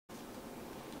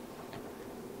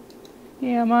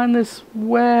Yeah, I'm on this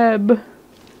web.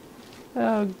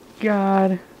 Oh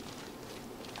God.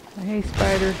 Hey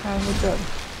spider, what's up?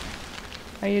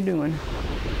 How you doing?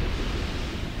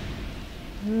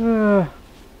 Ugh.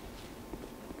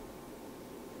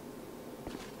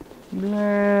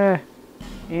 Blah.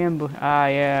 Ambush. Ah,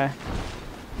 yeah.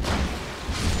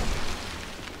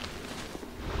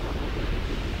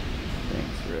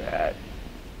 Thanks for that.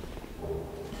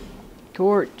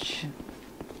 Torch.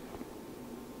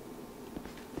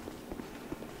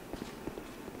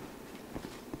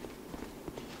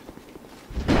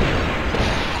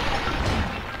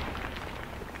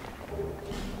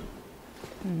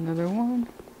 Another one.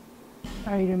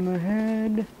 Item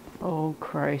ahead. Oh,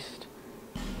 Christ.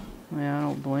 Man, I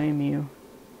don't blame you.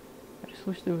 I just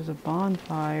wish there was a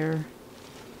bonfire.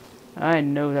 I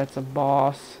know that's a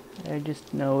boss. I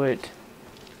just know it.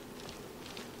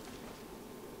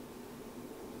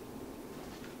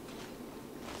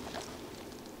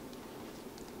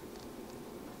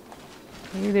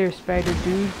 Hey there, spider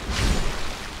dude.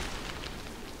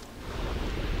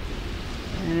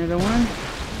 Another one.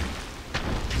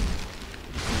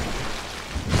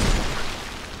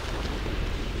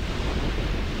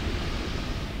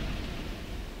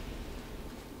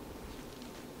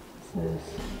 What's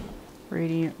this?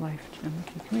 Radiant life gem.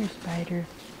 Okay, come here, spider.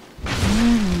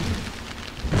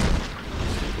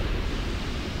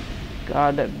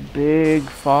 God, that big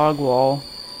fog wall.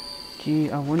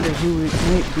 Gee, I wonder who it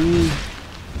might be.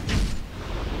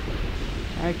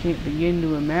 I can't begin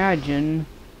to imagine.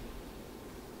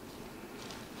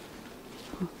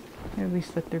 At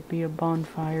least let there be a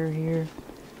bonfire here.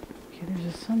 Okay,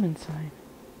 there's a summon sign.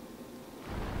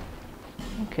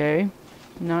 Okay,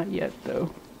 not yet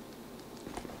though.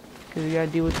 Because we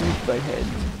gotta deal with these buttheads.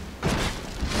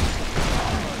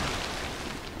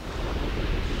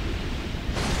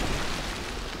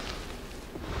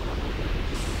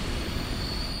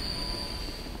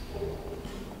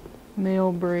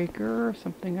 Mail breaker,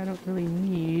 something I don't really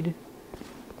need.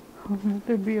 Let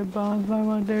there be a bonfire. I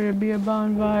want there to be a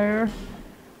bonfire.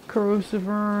 Corrosive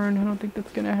urn. I don't think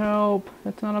that's gonna help.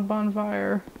 That's not a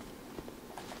bonfire.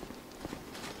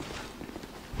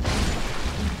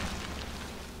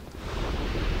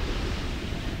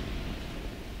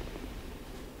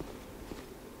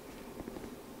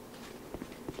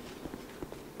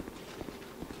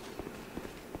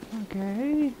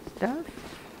 Okay, stuff.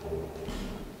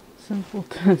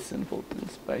 Simpleton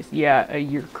spice. Yeah,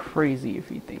 you're crazy if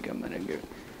you think I'm gonna go.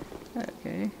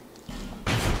 Okay.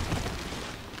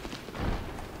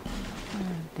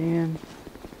 Damn.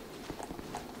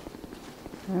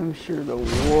 I'm sure the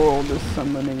world is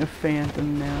summoning a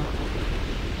phantom now.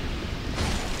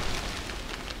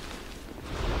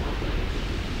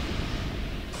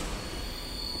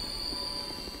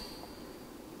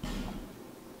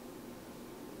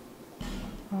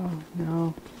 Oh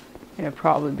no. Yeah,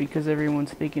 probably because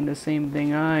everyone's thinking the same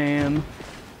thing I am.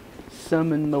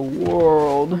 Summon the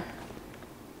world.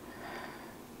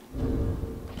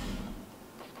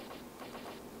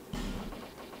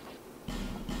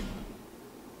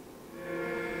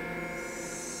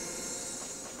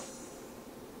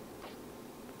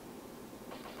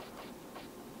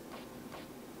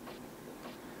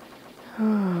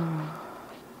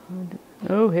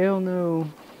 Oh, hell no.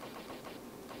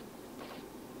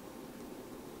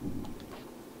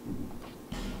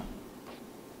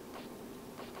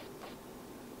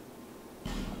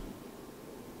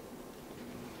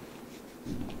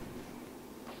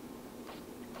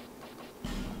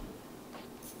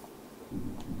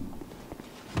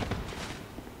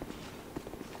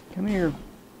 Come here.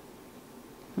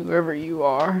 Whoever you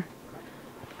are.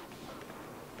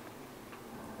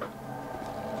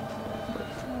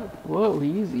 Whoa,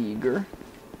 he's eager.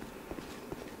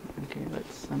 Okay,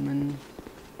 let's summon.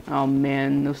 Oh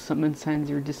man, those summon signs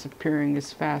are disappearing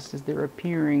as fast as they're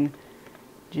appearing.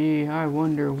 Gee, I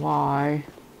wonder why.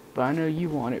 But I know you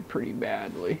want it pretty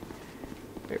badly.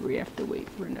 But we have to wait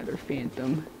for another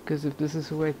phantom. Because if this is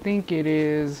who I think it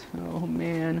is, oh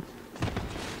man.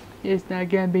 It's not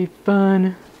gonna be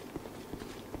fun.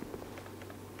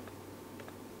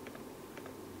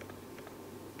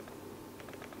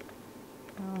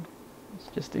 Oh, it's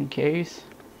just in case.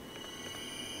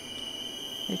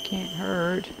 It can't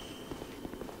hurt.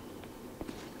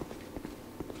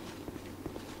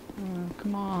 Oh,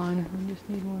 come on, I just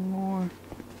need one more.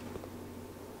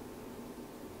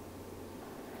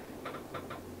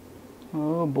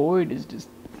 Oh, Boyd is just,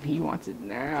 he wants it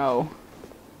now.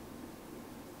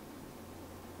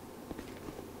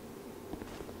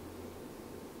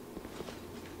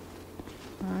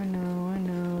 I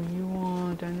know, you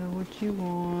want, I know what you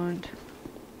want.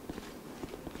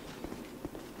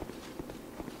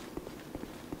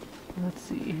 Let's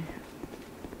see.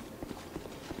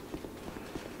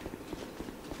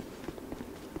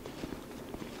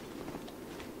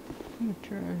 The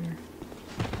treasure.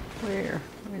 Where?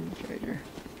 Where's the treasure?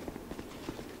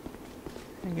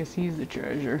 I guess he's the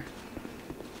treasure.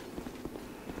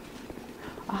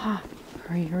 Ah!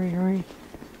 Hurry, hurry, hurry.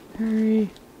 Hurry.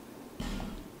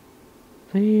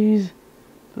 Please.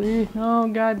 Please. Oh,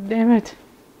 god damn it.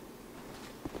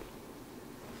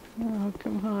 Oh,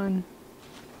 come on.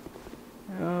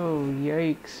 Oh,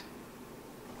 yikes.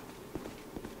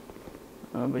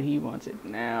 Oh, but he wants it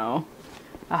now.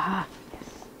 Aha! Yes.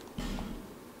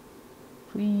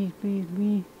 Please, please,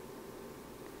 please.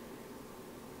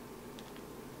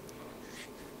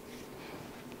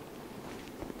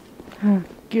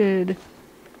 Good.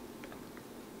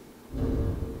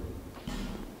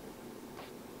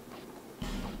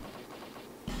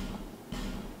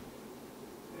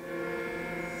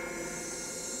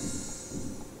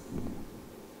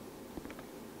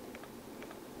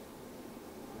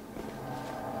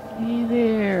 Hey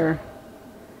there.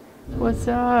 What's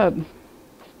up?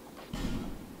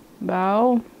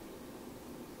 Bow?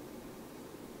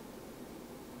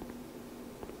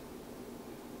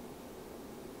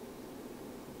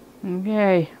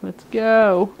 Okay, let's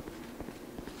go.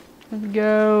 Let's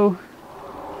go.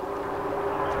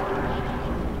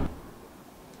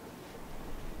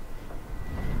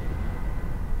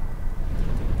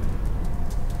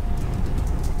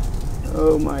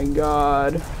 Oh my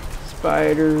god.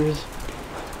 Spiders.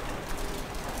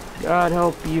 God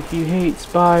help you if you hate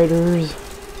spiders.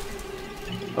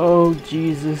 Oh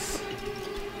Jesus.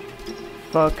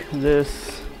 Fuck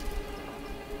this.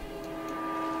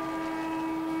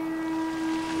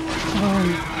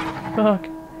 Oh, fuck.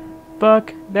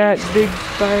 Fuck that big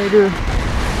spider.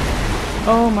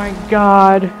 Oh my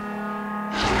god.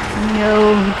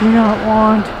 No, do not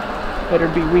want. Better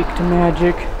be weak to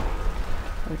magic.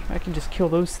 I can just kill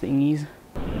those thingies.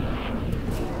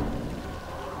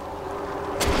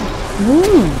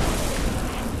 Ooh.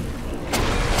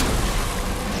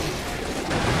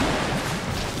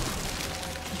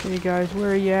 Okay guys,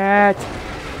 where are you at?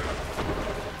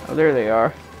 Oh, there they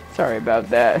are. Sorry about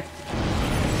that.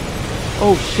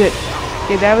 Oh shit.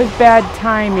 Okay, that was bad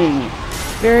timing.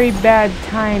 Very bad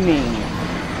timing.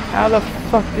 How the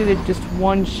fuck did it just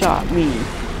one-shot me?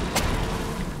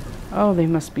 Oh, they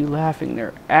must be laughing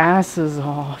their asses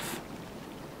off.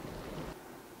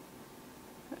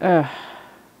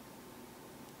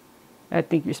 I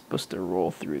think you're supposed to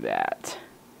roll through that.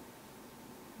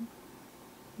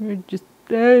 I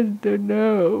don't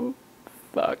know.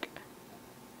 Fuck.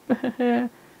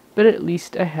 But at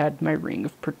least I had my ring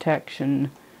of protection.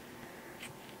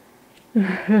 Oh,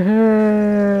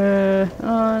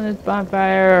 this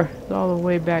bonfire is all the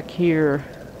way back here.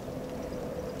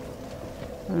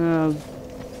 Ow.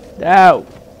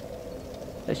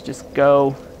 Let's just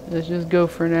go. Let's just go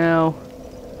for now.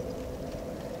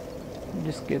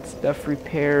 Just get stuff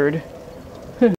repaired.